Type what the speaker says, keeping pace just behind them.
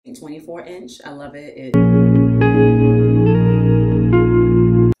24-inch. I love it.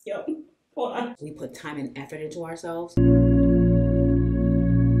 Yo, hold on. We put time and effort into ourselves.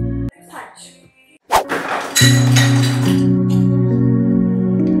 Punch.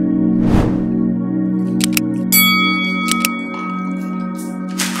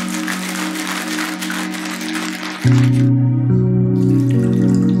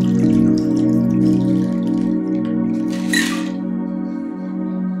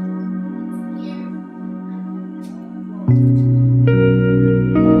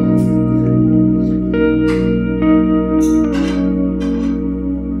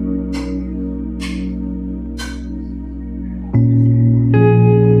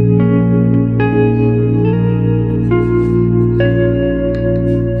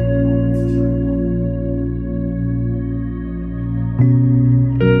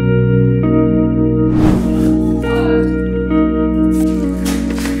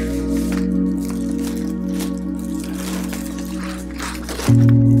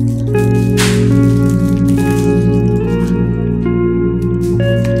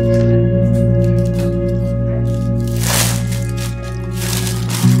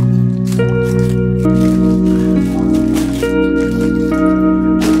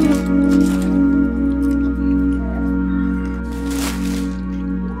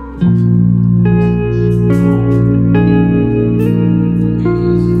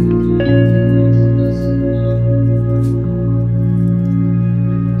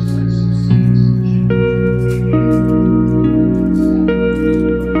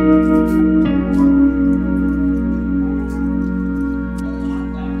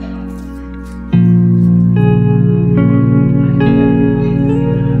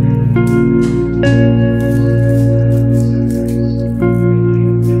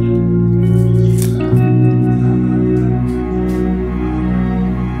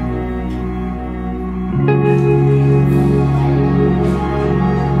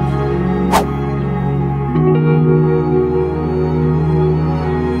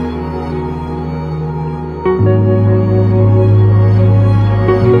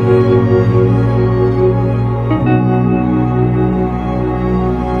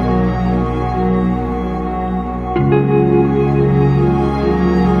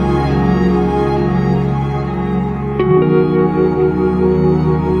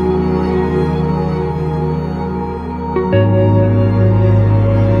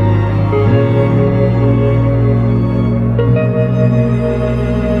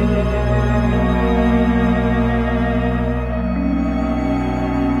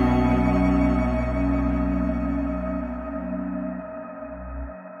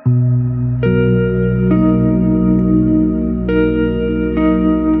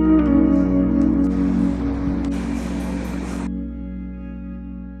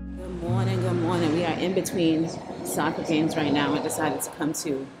 Between soccer games right now, I decided to come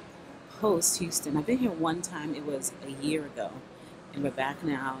to host Houston. I've been here one time. It was a year ago, and we're back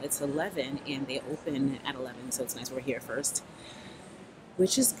now. It's 11 and they open at 11, so it's nice we're here first,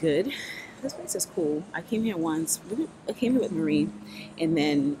 which is good. This place is cool. I came here once. I came here with Marie, and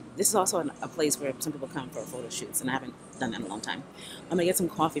then this is also a place where some people come for photo shoots, and I haven't done that in a long time. I'm gonna get some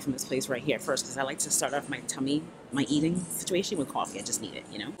coffee from this place right here first, because I like to start off my eating situation with coffee. I just need it,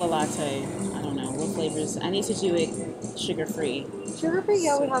 you know. A latte. I don't know what flavors. I need to do it sugar-free. Sugar-free,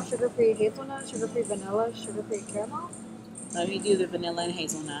 yeah, we have sugar-free hazelnut, sugar-free vanilla, sugar-free caramel. Let me do the vanilla and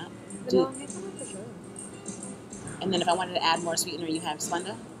hazelnut. Vanilla and hazelnut for sure. And then if I wanted to add more sweetener, you have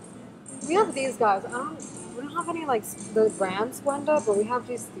Splenda? We have these guys. We don't have any like the brand Splenda, but we have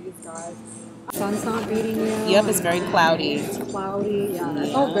these guys. Sun's not beating you. Yep, it's very cloudy. It's cloudy. Yeah, yeah.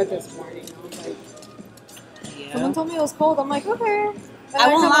 It felt good this morning. Someone told me it was cold. I'm like, okay. I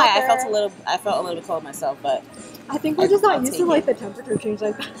won't lie. I felt a little bit cold myself, but I think we're just not used to like the temperature change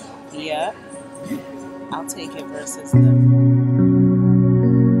like that. Yeah, I'll take it versus the.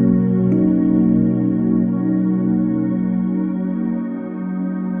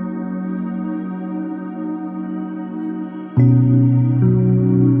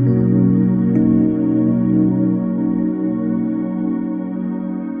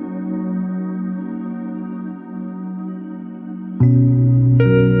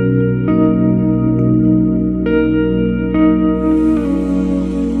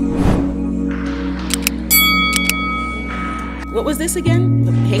 What was this again?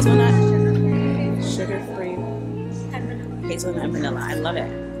 Hazelnut? Sugar-free. Hazelnut and vanilla. I love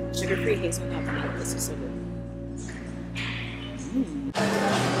it. Sugar-free hazelnut vanilla. This is so good.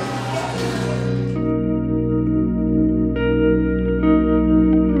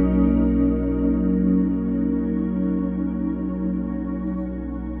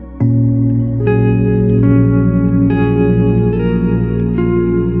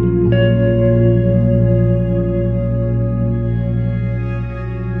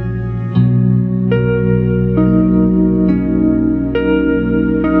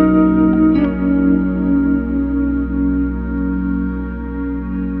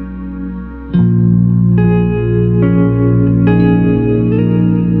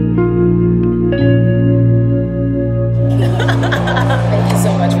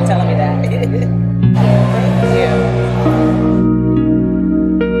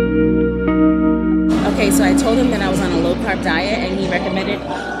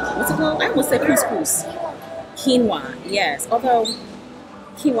 Quinoa, yes. Although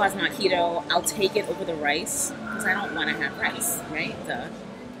quinoa is not keto, I'll take it over the rice because I don't want to have rice, right?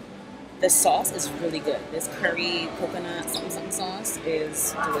 The sauce is really good. This curry coconut something sauce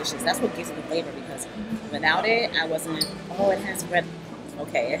is delicious. That's what gives it the flavor because without it, I wasn't. Oh, it has red.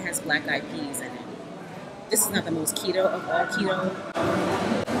 Okay, it has black eyed peas in it. This is not the most keto of all keto.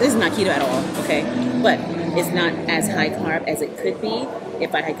 This is not keto at all, okay? But it's not as high carb as it could be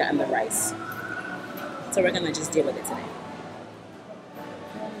if I had gotten the rice. So we're gonna just deal with it today.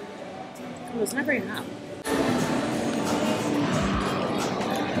 Oh, it's not very hot.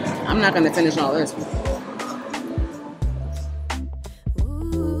 I'm not gonna finish all this.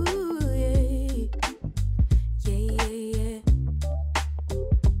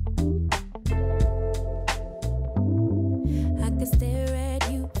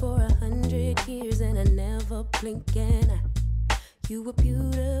 You were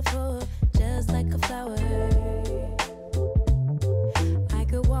beautiful, just like a flower. I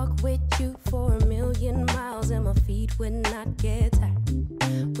could walk with you for 1,000,000 miles and my feet would not get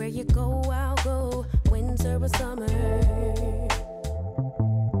tired. Where you go, I'll go, winter or summer.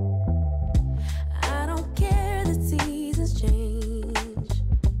 I don't care the seasons change.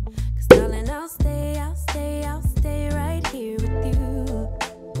 'Cause darling, I'll stay right here with you.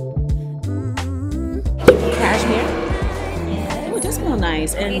 Cashmere. It does smell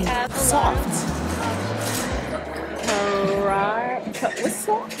nice and soft. What's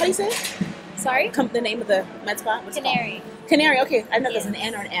soft? How do you say it? Sorry? The name of the med spa? What's Canary. It called? Canary, okay. I know there's an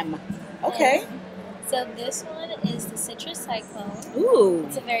N or an M. Okay. So this one is the Citrus Cyclone. Ooh.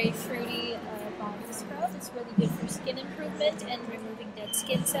 It's a very fruity body scrub. It's really good for skin improvement and removing dead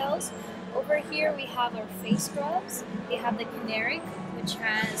skin cells. Over here we have our face scrubs. We have the Canary, which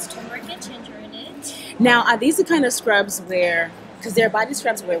has turmeric and ginger in it. Now, are these the kind of scrubs where, because there are body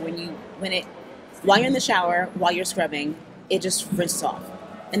scrubs where while you're in the shower, while you're scrubbing, it just rinses off.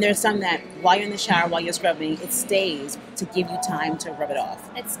 And there's some that while you're in the shower, while you're scrubbing, it stays to give you time to rub it off.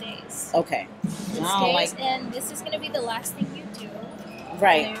 It stays. Okay. It stays, and this is going to be the last thing you do.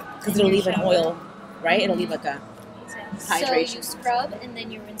 Right, because it'll leave an oil, right? It'll leave like a hydration. So you scrub, and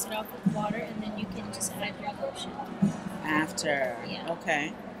then you rinse it off with water, and then you can just add your lotion. After. Yeah.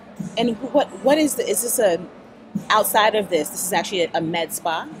 Okay. And what is this outside of this is actually a med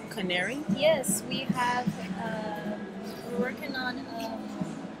spa, Canary? Yes, we have, we're working on,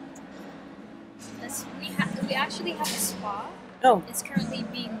 we actually have a spa. Oh. It's currently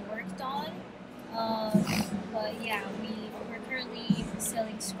being worked on. But yeah, we're currently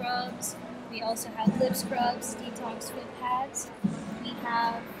selling scrubs. We also have lip scrubs, detox fit pads. We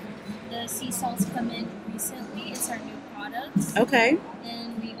have the sea salts come in recently. It's our new product. Okay.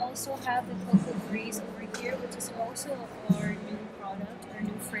 And we also have the Cocoa Breeze over here, which is also our new product, our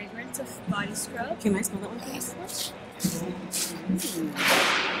new fragrance of body scrub. Can I smell that one, please?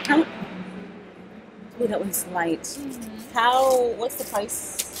 Oh, that one's light. Mm-hmm. What's the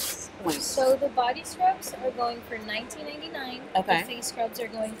price point? So the body scrubs are going for $19.99. Okay. The face scrubs are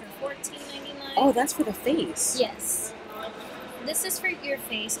going for $14.99. Oh, that's for the face. Yes. This is for your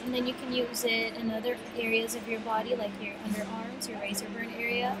face, and then you can use it in other areas of your body, like your underarms, your razor burn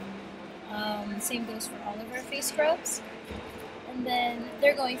area. Same goes for all of our face scrubs. And then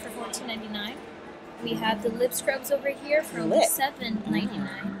they're going for $14.99. We have the lip scrubs over here for only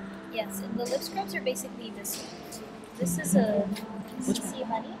 $7.99. Yes, and the lip scrubs are basically this one. This is a CC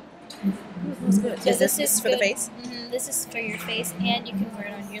honey. That's good. So this is for the face? Mm-hmm. This is for your face, and you can wear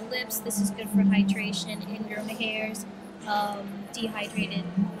it on your lips. This is good for hydration, ingrown hairs, dehydrated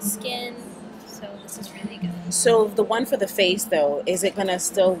skin. So this is really good. So the one for the face, though, is it going to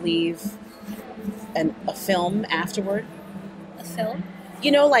still leave a film afterward? A film?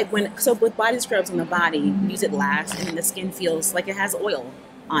 You know, like with body scrubs on the body, you use it last, and then the skin feels like it has oil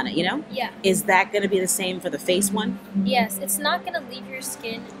on it, you know? Yeah. Is that going to be the same for the face one? Yes, it's not going to leave your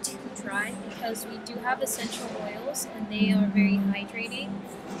skin too dry because we do have essential oils and they are very hydrating.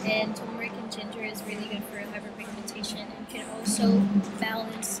 And turmeric and ginger is really good for hyperpigmentation and can also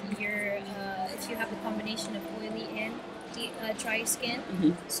balance your, if you have a combination of oily and dry skin.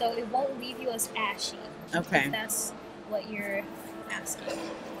 Mm-hmm. So it won't leave you as ashy. Okay. If that's what you're asking.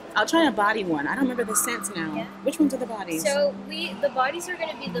 I'll try a body one. I don't remember the scents now. Yeah. Which ones are the bodies? So the bodies are going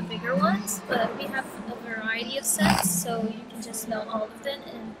to be the bigger ones, but we have a variety of scents, so you can just smell all of them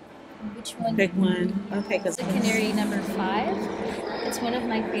and which one. Big one. Okay. The Canary number 5. It's one of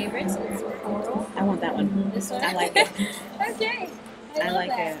my favorites. It's coral. I want that one. This one. I like it. Okay. I like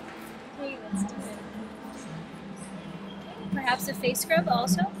that. it. Okay, let's do it. Perhaps a face scrub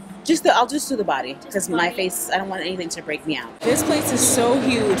also. I'll just do the body because my face, I don't want anything to break me out. This place is so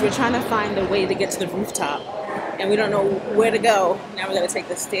huge. We're trying to find a way to get to the rooftop and we don't know where to go. Now we're gonna take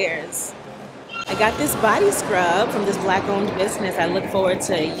the stairs. I got this body scrub from this Black-owned business. I look forward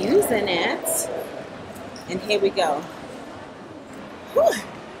to using it. And here we go. Whew.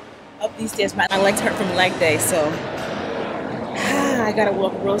 Up these stairs. My legs hurt from leg day, so I gotta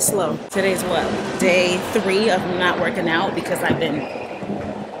walk real slow. Today's what? Day 3 of not working out because I've been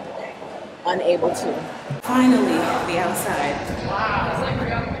unable to. Finally, the outside.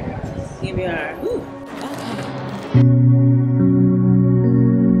 Here we are. Whew. Okay.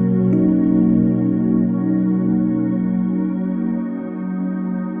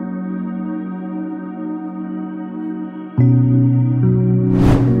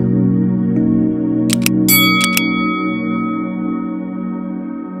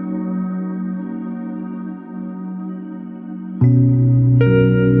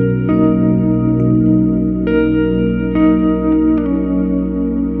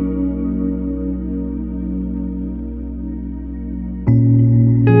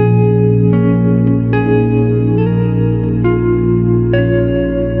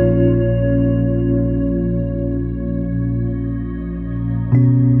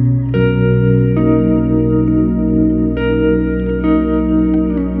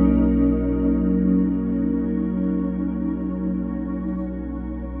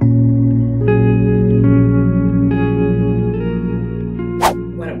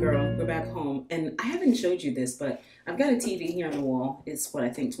 Showed you this, but I've got a TV here on the wall. It's what I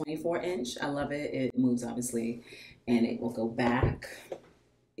think 24-inch. I love it. It moves obviously, and it will go back.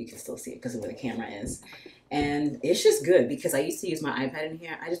 You can still see it because of where the camera is, and it's just good because I used to use my iPad in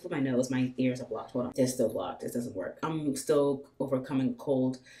here. I just put my nose. My ears are blocked. Hold on, they're still blocked. It doesn't work. I'm still overcoming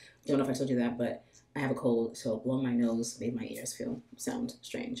cold. Don't know if I told you that, but I have a cold, so blowing my nose made my ears sound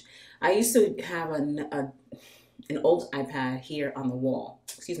strange. I used to have an old iPad here on the wall.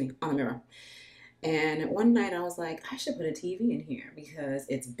 Excuse me, on the mirror. And one night I was like, I should put a TV in here because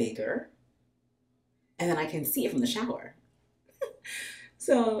it's bigger and then I can see it from the shower.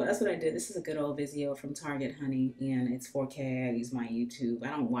 So that's what I did. This is a good old Vizio from Target, honey, and it's 4K. I use my YouTube. I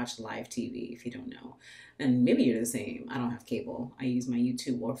don't watch live TV if you don't know. And maybe you're the same. I don't have cable. I use my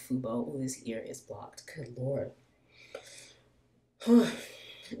YouTube or Fubo. Oh, this ear is blocked. Good Lord.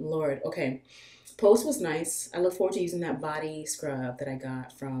 Lord, okay. Post was nice. I look forward to using that body scrub that I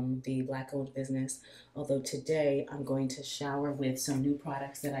got from the Black-owned business. Although today I'm going to shower with some new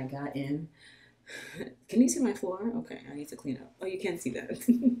products that I got in. Can you see my floor? Okay, I need to clean up. Oh, you can't see that.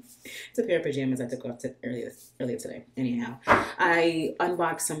 It's a pair of pajamas I took off earlier today. Anyhow, I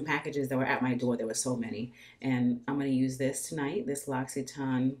unboxed some packages that were at my door. There were so many. And I'm going to use this tonight. This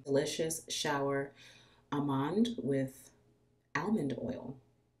L'Occitane Delicious Shower Almond with almond oil.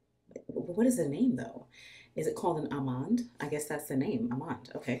 What is the name though? Is it called an almond? I guess that's the name, almond.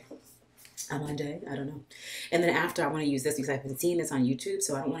 Okay. Almond, I don't know. And then after I want to use this because I've been seeing this on YouTube,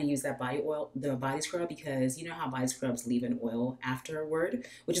 so I don't want to use that body oil, the body scrub, because you know how body scrubs leave an oil afterward,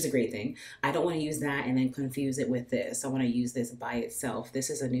 which is a great thing. I don't want to use that and then confuse it with this. I want to use this by itself. This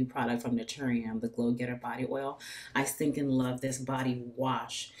is a new product from Naturium, the Glow Getter Body Oil. I stinking love this body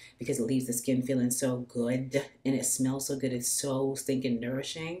wash because it leaves the skin feeling so good and it smells so good. It's so stinking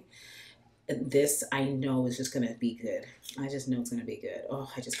nourishing. This I know is just gonna be good. I just know it's gonna be good. Oh,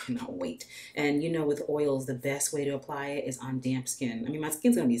 I just cannot wait. And you know, with oils, the best way to apply it is on damp skin. I mean, my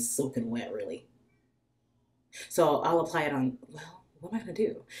skin's gonna be soaking wet, really. So I'll apply it on, well, what am I gonna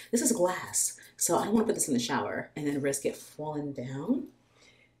do? This is glass, so I don't wanna put this in the shower and then risk it falling down.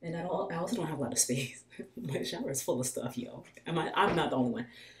 And I also don't have a lot of space. My shower is full of stuff, yo. I'm not the only one.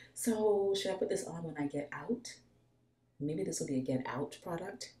 So should I put this on when I get out? Maybe this will be a get out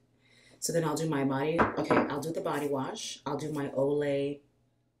product. So then I'll do my body, okay, I'll do the body wash. I'll do my Olay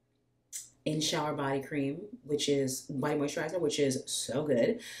in-shower body cream, which is body moisturizer, which is so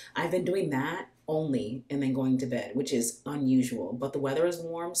good. I've been doing that only and then going to bed, which is unusual. But the weather is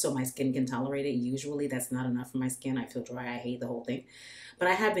warm, so my skin can tolerate it. Usually that's not enough for my skin. I feel dry. I hate the whole thing. But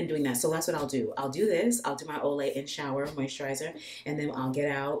I have been doing that, so that's what I'll do. I'll do this. I'll do my Olay in-shower moisturizer, and then I'll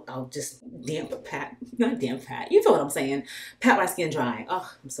get out. I'll just not damp pat. You feel what I'm saying? Pat my skin dry.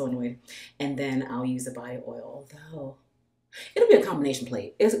 Oh, I'm so annoyed. And then I'll use the body oil, although it'll be a combination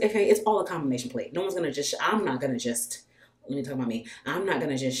plate. It's all a combination plate. No one's gonna just. I'm not gonna just. Let me talk about me. I'm not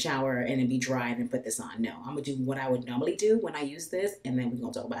gonna just shower and then be dry and then put this on. No, I'm gonna do what I would normally do when I use this, and then we're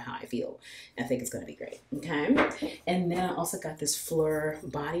gonna talk about how I feel. I think it's gonna be great. Okay. And then I also got this Fleur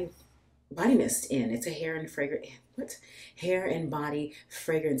body body mist in. It's a hair and fragrance, what? Hair and body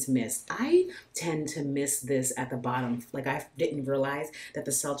fragrance mist. I tend to miss this at the bottom. Like, I didn't realize that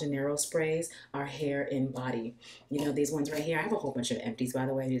the Sol Janeiro sprays are hair and body. You know, these ones right here. I have a whole bunch of empties, by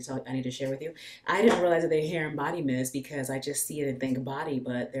the way, I need to share with you. I didn't realize that they're hair and body mist because I just see it and think body,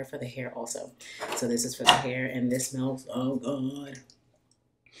 but they're for the hair also. So this is for the hair, and this smells, oh God.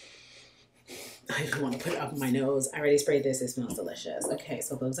 I don't want to put it up my nose. I already sprayed this. It smells delicious. Okay,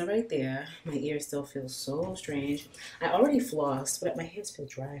 so those are right there. My ears still feel so strange. I already flossed, but my hands feel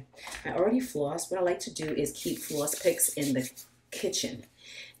dry. I already flossed. What I like to do is keep floss picks in the kitchen.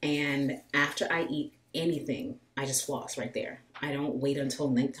 And after I eat anything, I just floss right there. I don't wait until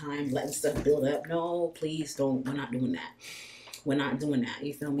nighttime, letting stuff build up. No, please don't. We're not doing that. We're not doing that.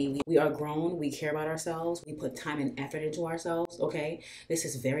 You feel me? We are grown. We care about ourselves. We put time and effort into ourselves, okay? This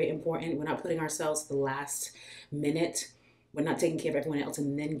is very important. We're not putting ourselves the last minute. We're not taking care of everyone else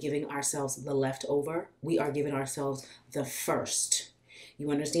and then giving ourselves the leftover. We are giving ourselves the first.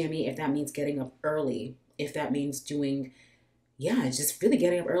 You understand me? If that means getting up early, if that means doing, yeah, just really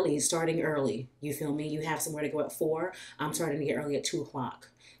getting up early, starting early. You feel me? You have somewhere to go at 4. I'm starting to get early at 2 o'clock,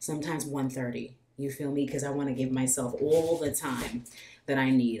 sometimes 1:30. You feel me? Because I want to give myself all the time that I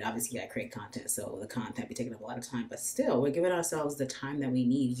need. Obviously, I create content, so the content be taking up a lot of time. But still, we're giving ourselves the time that we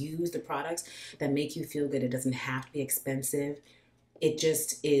need. Use the products that make you feel good. It doesn't have to be expensive. It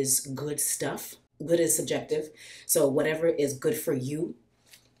just is good stuff. Good is subjective. So whatever is good for you,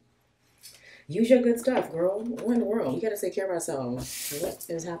 use your good stuff, girl. We're in the world. We got to take care of ourselves. What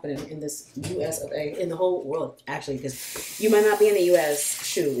is happening in this U.S. of A., in the whole world, actually, because you might not be in the U.S.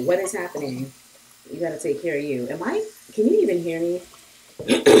 Shoot, what is happening? You got to take care of you. Can you even hear me?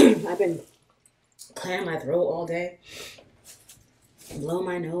 I've been clearing my throat all day. Blow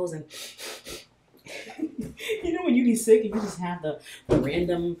my nose and you know when you be sick and you just have the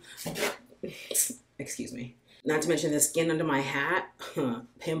random, excuse me. Not to mention the skin under my hat,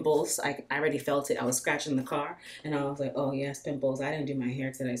 pimples. I already felt it. I was scratching the car and I was like, oh yes, pimples. I didn't do my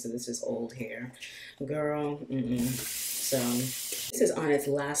hair today, so this is old hair. Girl, So this is on its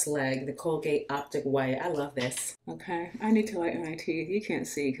last leg, the Colgate Optic White. I love this. Okay, I need to lighten my teeth. You can't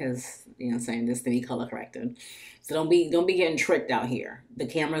see because, you know what I'm saying, this thing be color corrected. So don't be getting tricked out here. The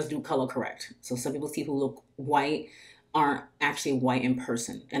cameras do color correct. So some people's teeth who look white aren't actually white in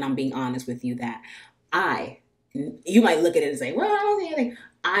person. And I'm being honest with you that you might look at it and say, well, I don't see anything.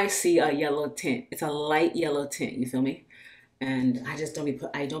 I see a yellow tint. It's a light yellow tint, you feel me? And I just don't be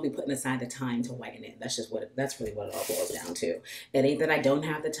putting aside the time to whiten it. That's really what it all boils down to. It ain't that I don't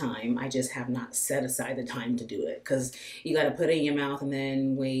have the time. I just have not set aside the time to do it. Because you got to put it in your mouth and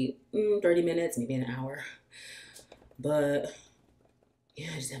then wait 30 minutes, maybe an hour. But yeah,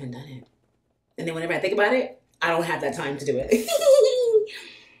 I just haven't done it. And then whenever I think about it, I don't have that time to do it.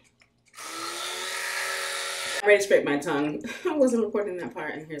 I already scraped my tongue. I wasn't recording that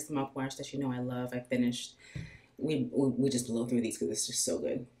part. And here's the mouthwash that you know I love. I finished. We just blow through these because it's just so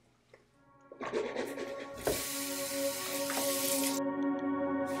good.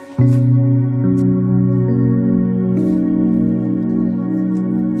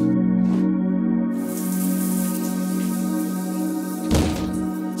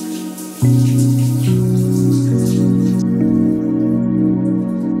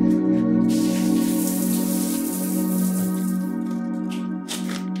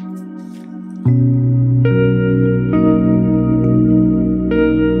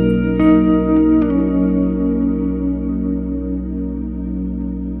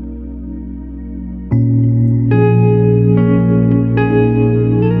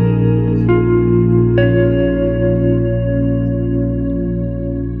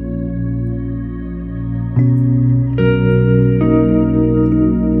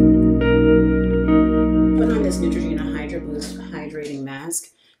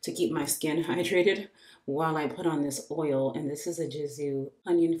 To keep my skin hydrated while I put on this oil. And this is a Jizu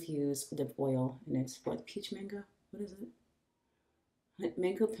onion fused lip oil. And it's what? Peach mango? What is it?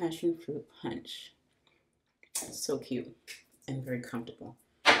 Mango passion fruit punch. So cute and very comfortable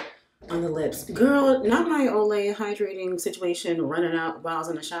on the lips. Girl, not my Olay hydrating situation running out while I was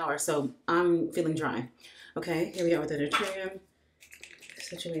in the shower. So I'm feeling dry. Okay, here we are with the Naturium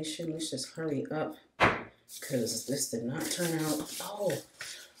situation. Let's just hurry up because this did not turn out. Oh.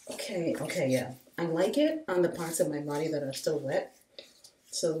 Okay, yeah. I like it on the parts of my body that are still wet.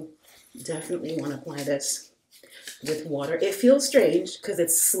 So definitely want to apply this with water. It feels strange because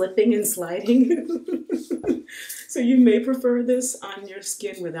it's slipping and sliding. So you may prefer this on your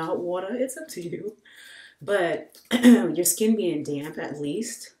skin without water. It's up to you. But your skin being damp at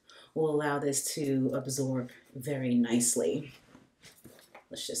least will allow this to absorb very nicely.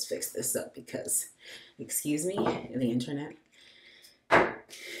 let's just fix this up because, excuse me, the internet.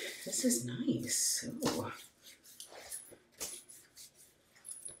 This is nice. Ooh.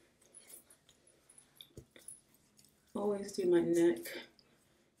 Always do my neck.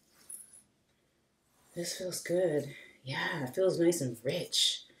 This feels good. Yeah, it feels nice and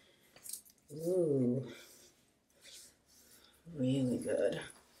rich. Ooh. Really good.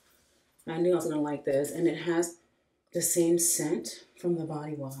 I knew I was gonna like this, and it has the same scent from the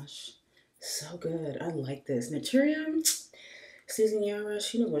body wash. So good. I like this. Naturium, Susan Yara,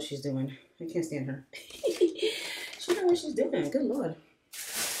 she knows what she's doing. I can't stand her. She knows what she's doing. Good Lord.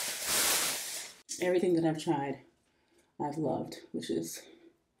 Everything that I've tried, I've loved, which is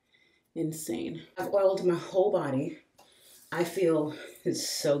insane. I've oiled my whole body. I feel it's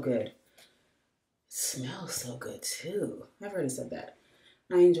so good. It smells so good too. I've already said that.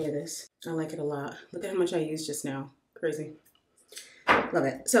 I enjoy this. I like it a lot. Look at how much I used just now. Crazy. Love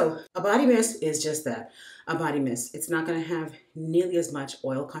it. So a body mist is just that, a body mist. It's not going to have nearly as much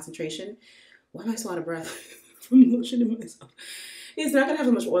oil concentration. Why am I so out of breath from lotioning myself? It's not going to have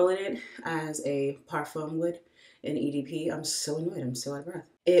as much oil in it as a parfum would, an EDP. I'm so annoyed. I'm so out of breath.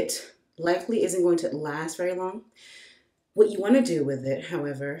 It likely isn't going to last very long. What you want to do with it,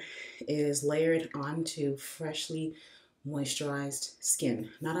 however, is layer it onto freshly moisturized skin,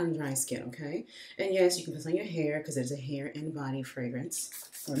 not on dry skin, okay? And yes, you can put this on your hair because there's a hair and body fragrance,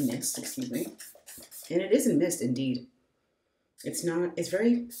 or mist, excuse me. And it is a mist indeed. It's not, it's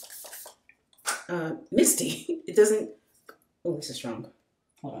very misty. It doesn't, oh, this is strong.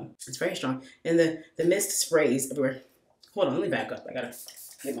 Hold on. It's very strong. And the mist sprays everywhere. Hold on, let me back up. I gotta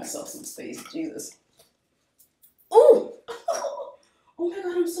give myself some space. Jesus. Oh! Oh my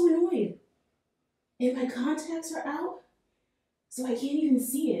God, I'm so annoyed. And my contacts are out, so I can't even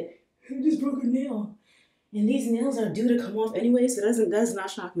see it. I just broke a nail. And these nails are due to come off anyway, so that does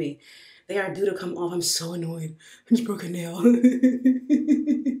not shock me. They are due to come off. I'm so annoyed. I just broke a nail.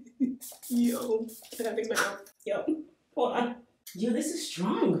 Yo, I gotta fix my nail. Yo, hold on. Yo, this is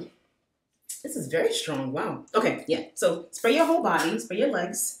strong. This is very strong. Wow. Okay, yeah. So spray your whole body, spray your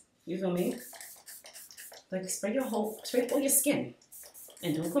legs. You feel me? Like spray all your skin.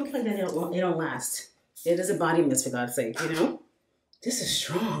 And don't complain that it don't last. It is a body mist, for God's sake, you know? This is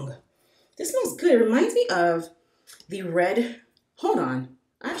strong. This smells good. It reminds me of the red, hold on.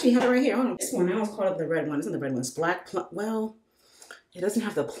 I actually have it right here. Hold on. This one, I almost called it the red one. It's not the red one. It's black plum. Well, it doesn't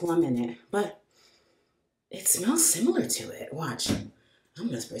have the plum in it, but it smells similar to it. Watch. I'm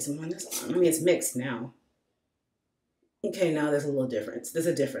gonna spray some on this arm. I mean, it's mixed now. Okay, now there's a little difference. There's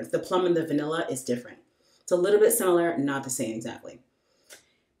a difference. The plum and the vanilla is different. It's a little bit similar, not the same exactly.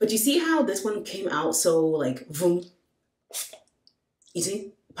 But you see how this one came out so like, boom. You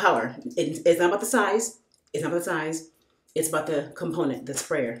see? Power. It's not about the size. It's not about the size. It's about the component, the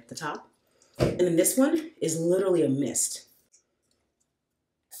sprayer, the top. And then this one is literally a mist.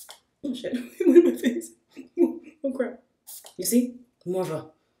 Oh shit, in my face. Oh crap. You see? More of a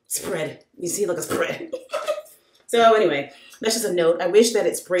spread. You see, like a spread. So anyway, that's just a note. I wish that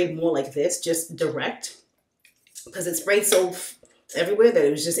it sprayed more like this, just direct. Because it sprayed so everywhere that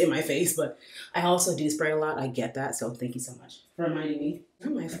it was just in my face. But I also do spray a lot. I get that. So thank you so much for reminding me.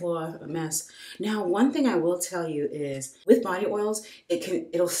 My floor a mess. Now, one thing I will tell you is with body oils,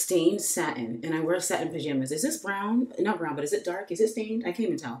 it'll stain satin. And I wear satin pajamas. Is this brown? Not brown, but is it dark? Is it stained? I can't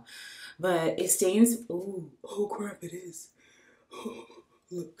even tell. But it stains. Ooh, oh crap, it is. Oh,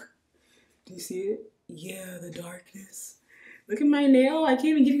 look. Do you see it? Yeah, the darkness. Look at my nail. I can't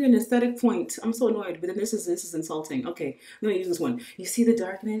even give you an aesthetic point. I'm so annoyed. But then this is insulting. Okay, let me use this one. You see the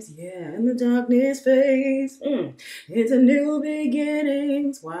darkness? Yeah, in the darkness phase. It's a new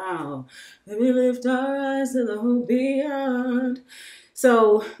beginnings. Wow. Let me lift our eyes to the whole beyond.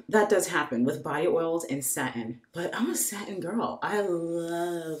 So that does happen with body oils and satin. But I'm a satin girl. I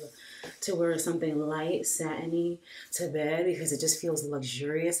love to wear something light, satiny to bed because it just feels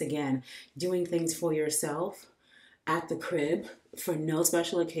luxurious. Again, doing things for yourself at the crib for no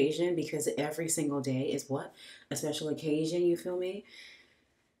special occasion, because every single day is what? A special occasion, you feel me?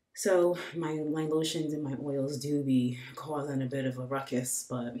 So my lotions and my oils do be causing a bit of a ruckus,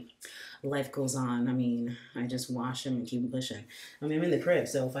 but life goes on. I mean, I just wash them and keep pushing. I mean, I'm in the crib,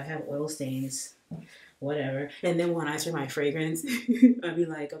 so if I have oil stains, whatever. And then when I spray my fragrance, I'd be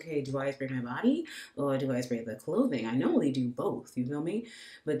like, okay, do I spray my body or do I spray the clothing? I normally do both, you feel me?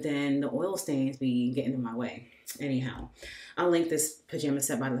 But then the oil stains be getting in my way. Anyhow, I'll link this pajama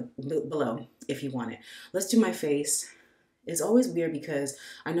set below if you want it. Let's do my face. It's always weird because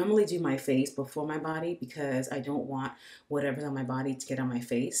I normally do my face before my body because I don't want whatever's on my body to get on my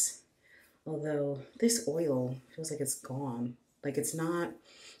face. Although this oil feels like it's gone. Like it's not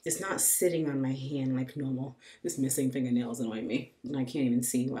sitting on my hand like normal. This missing fingernails annoy me. And I can't even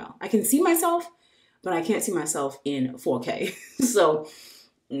see well. I can see myself, but I can't see myself in 4K. So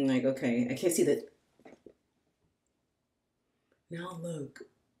I'm like, okay, I can't see that. Now look.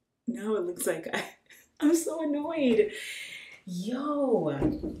 Now it looks like I'm so annoyed. Yo.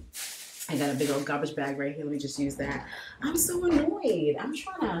 I got a big old garbage bag right here. Let me just use that. I'm so annoyed. I'm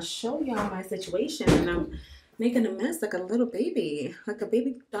trying to show y'all my situation and I'm making a mess like a little baby, like a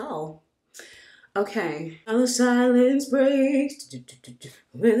baby doll. Okay. Now the silence breaks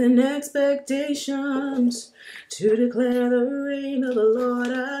with an expectations to declare the reign of the Lord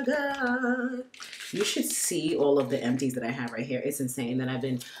our God. You should see all of the empties that I have right here. It's insane that I've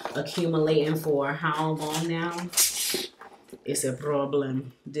been accumulating for how long now? It's a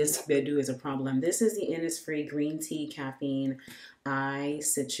problem. This Bedu is a problem. This is the Innisfree green tea caffeine eye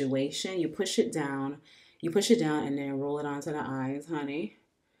situation. You push it down and then roll it onto the eyes, honey.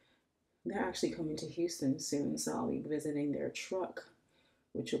 They're actually coming to Houston soon, so I'll be visiting their truck,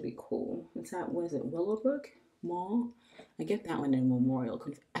 which will be cool. It's at, what is it, Willowbrook Mall? I get that one in Memorial.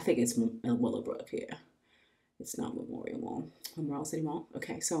 I think it's Willowbrook, yeah. It's not Memorial Mall. Memorial City Mall.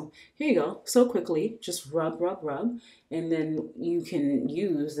 Okay, so here you go. So quickly, just rub, rub, rub. And then you can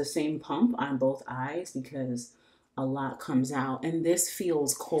use the same pump on both eyes because a lot comes out. And this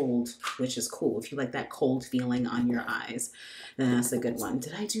feels cold, which is cool. If you like that cold feeling on your eyes, then that's a good one.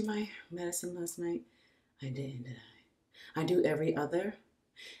 Did I do my medicine last night? I did I? I do every other.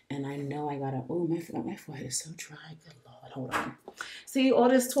 And I know I gotta, oh, my forehead is so dry. Good Lord, hold on. See all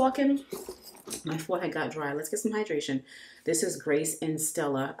this talking? My forehead got dry. Let's get some hydration. This is Grace and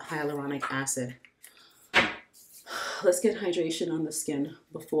Stella hyaluronic acid. Let's get hydration on the skin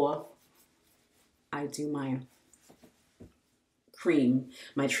before I do my cream,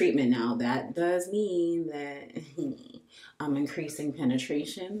 my treatment now. That does mean that I'm increasing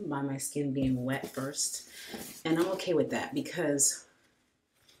penetration by my skin being wet first. And I'm okay with that because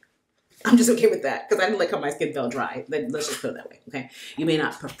I'm just okay with that because I didn't like how my skin felt dry. Let's just put it that way, okay? You may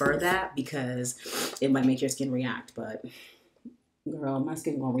not prefer that because it might make your skin react, but girl, my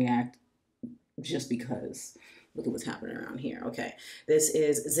skin won't react just because. Look at what's happening around here. Okay, this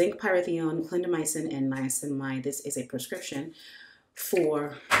is zinc pyrithione, clindamycin, and niacinamide. This is a prescription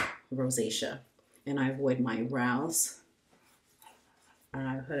for rosacea, and I avoid my brows.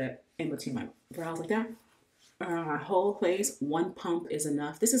 I put it in between my brows like that. Whole face, one pump is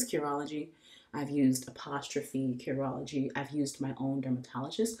enough. This is Curology. I've used Apostrophe Curology. I've used my own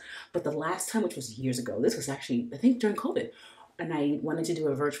dermatologist, but the last time, which was years ago, this was actually, I think during COVID, and I wanted to do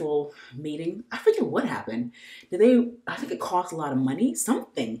a virtual meeting. I forget what happened. I think it cost a lot of money,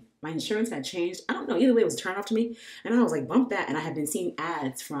 something. My insurance had changed. I don't know. Either way, it was a turn off to me. And I was like, bump that. And I had been seeing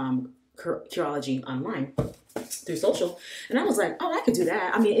ads from Curology online through social. And I was like, oh, I could do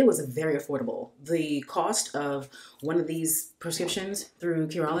that. I mean, it was very affordable. The cost of one of these prescriptions through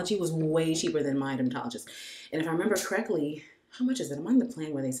Curology was way cheaper than my dermatologist. And if I remember correctly, how much is it? I'm on the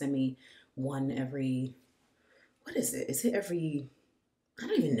plan where they send me one every, what is it? Is it every, I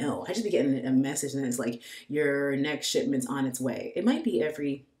don't even know. I just be getting a message and it's like, your next shipment's on its way. It might be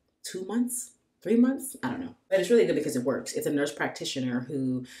every 2 months, 3 months. I don't know. But it's really good because it works. It's a nurse practitioner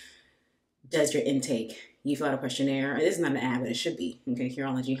who does your intake. You fill out a questionnaire. This is not an ad, but it should be. Okay,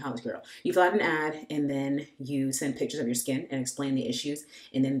 Curology, Hollis Girl. You fill out an ad and then you send pictures of your skin and explain the issues.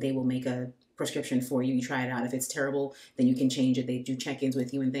 And then they will make a prescription for you. You try it out. If it's terrible, then you can change it. They do check-ins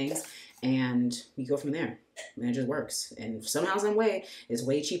with you and things. And you go from there. And it just works. And somehow, some way, it's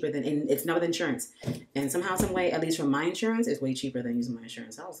way cheaper than, and it's not with insurance. And somehow, some way, at least from my insurance, it's way cheaper than using my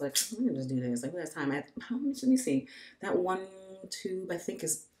insurance. I was like, I'm gonna just do this. Like last time, how much? Let me see. That one tube, I think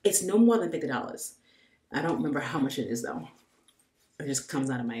it's no more than $50. I don't remember how much it is though. It just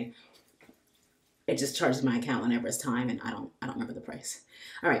comes out of my, it just charges my account whenever it's time, and I don't remember the price.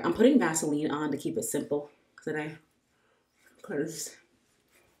 All right, I'm putting Vaseline on to keep it simple today, because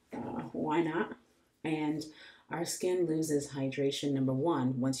why not? And our skin loses hydration, number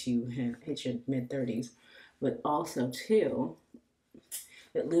one, once you hit your mid-30s, but also two,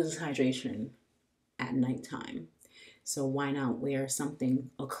 it loses hydration at nighttime. So why not wear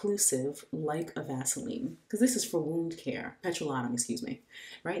something occlusive like a Vaseline? Because this is for wound care, petrolatum, excuse me,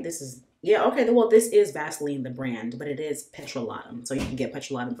 right? This is, yeah, okay, well, this is Vaseline, the brand, but it is petrolatum. So you can get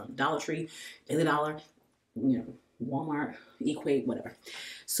petrolatum from Dollar Tree, Daily Dollar, you know, Walmart, Equate, whatever.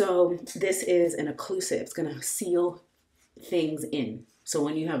 So this is an occlusive. It's going to seal things in. So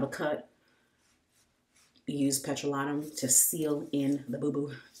when you have a cut, you use petrolatum to seal in the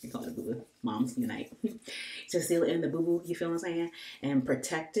boo-boo. You call it boo-boo. Moms unite. To seal in the boo-boo, you feel what I'm saying? And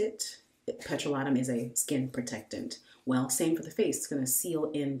protect it. Petrolatum is a skin protectant. Well, same for the face. It's going to seal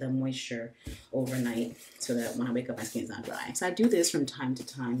in the moisture overnight so that when I wake up, my skin's not dry. So I do this from time to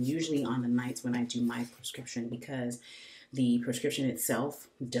time, usually on the nights when I do my prescription, because the prescription itself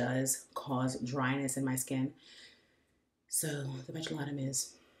does cause dryness in my skin. So the petrolatum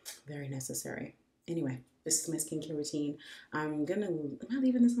is very necessary. Anyway, this is my skincare routine. Am I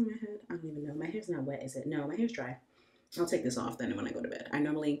leaving this on my head? I don't even know. My hair's not wet, is it? No, my hair's dry. I'll take this off then when I go to bed. I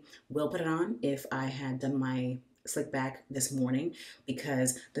normally will put it on if I had done my slick back this morning,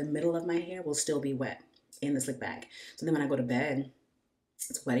 because the middle of my hair will still be wet in the slick back. So then when I go to bed,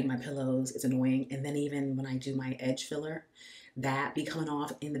 it's wetting my pillows, it's annoying. And then even when I do my edge filler, that be coming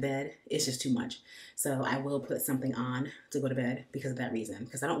off in the bed, it's just too much. So I will put something on to go to bed because of that reason,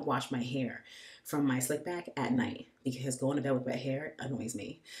 because I don't wash my hair from my slick back at night, because going to bed with wet hair annoys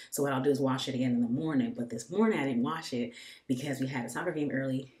me. So what I'll do is wash it again in the morning. But this morning I didn't wash it because we had a soccer game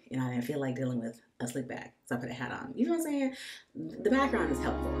early and I didn't feel like dealing with a slick back. So I put a hat on. You know what I'm saying? The background is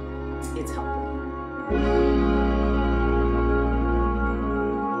helpful. It's helpful.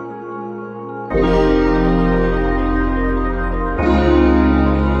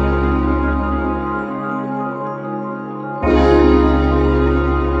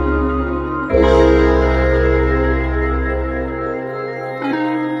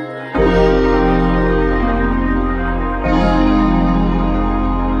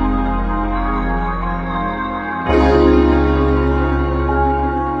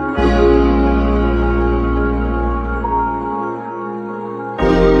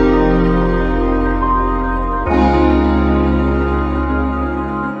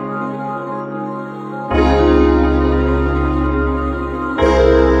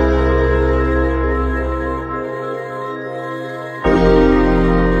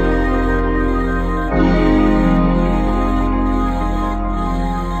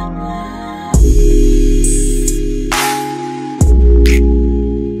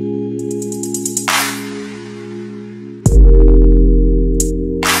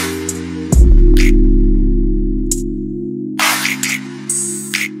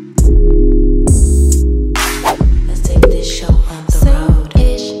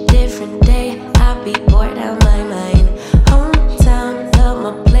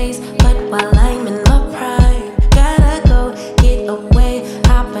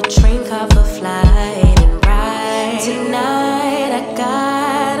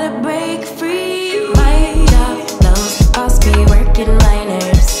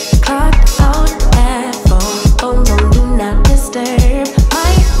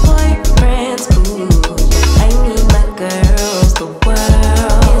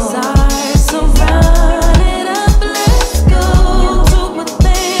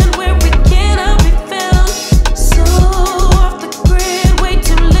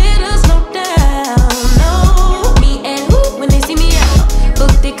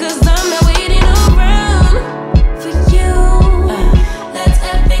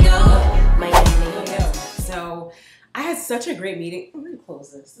 Such a great meeting. I'm gonna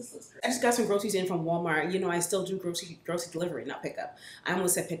close this. This looks great. I just got some groceries in from Walmart. You know, I still do grocery delivery, not pickup. I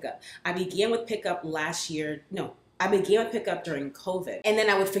almost said pickup. I began with pickup last year. No, I began with pickup during COVID, and then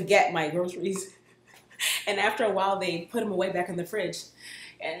I would forget my groceries. And after a while, they put them away back in the fridge,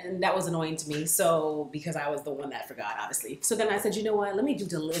 and that was annoying to me. So because I was the one that forgot, obviously. So then I said, you know what? Let me do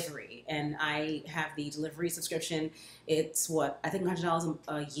delivery, and I have the delivery subscription. It's what, I think $100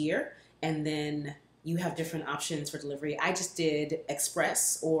 a year, and then you have different options for delivery. I just did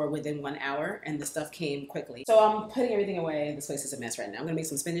express or within 1 hour, and the stuff came quickly. So I'm putting everything away. This place is a mess right now. I'm gonna make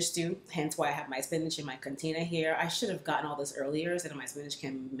some spinach stew, hence why I have my spinach in my container here. I should have gotten all this earlier so that my spinach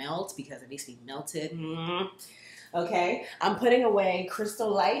can melt, because it needs to be melted. Okay, I'm putting away Crystal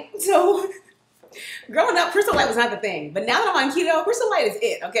Light. So growing up, Crystal Light was not the thing, but now that I'm on keto, Crystal Light is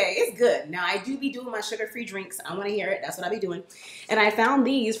it, okay? It's good. Now, I do be doing my sugar-free drinks. I want to hear it. That's what I be doing. And I found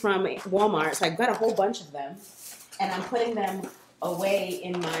these from Walmart, so I got a whole bunch of them, and I'm putting them away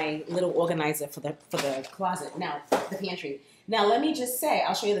in my little organizer for the closet. Now, the pantry. Now, let me just say,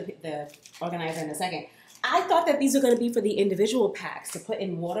 I'll show you the organizer in a second. I thought that these are going to be for the individual packs to put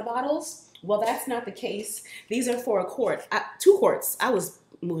in water bottles. Well, that's not the case. These are for a quart, 2 quarts. I was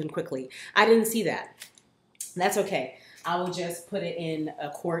moving quickly. I didn't see that. That's okay. I will just put it in a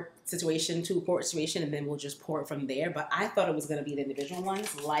quart situation, 2 quart situation, and then we'll just pour it from there. But I thought it was going to be the individual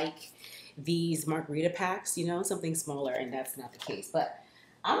ones, like these margarita packs, you know, something smaller, and that's not the case. But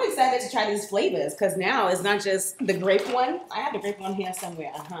I'm excited to try these flavors, because now it's not just the grape one. I have the grape one here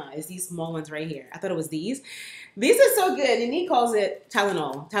somewhere. It's these small ones right here. I thought it was these. These are so good, and he calls it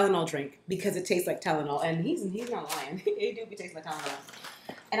Tylenol drink, because it tastes like Tylenol, and he's not lying. It do taste like Tylenol.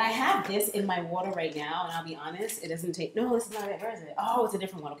 And I have this in my water right now, and I'll be honest, it doesn't take. No, this is not it. Where is it? Oh, it's a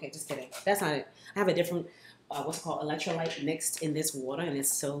different one. Okay, just kidding. That's not it. I have a different, what's it called, electrolyte mixed in this water, and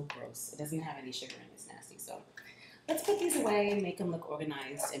it's so gross. It doesn't have any sugar in it. It's nasty. So let's put these away, make them look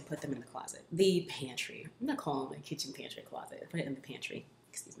organized, and put them in the closet. The pantry. I'm not calling it a kitchen pantry closet. Put it in the pantry.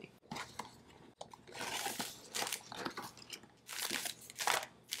 Excuse me.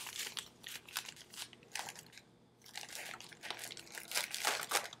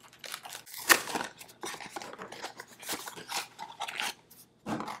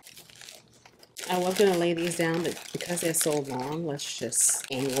 I was going to lay these down, but because they're so long, let's just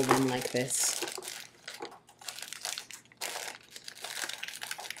angle them like this.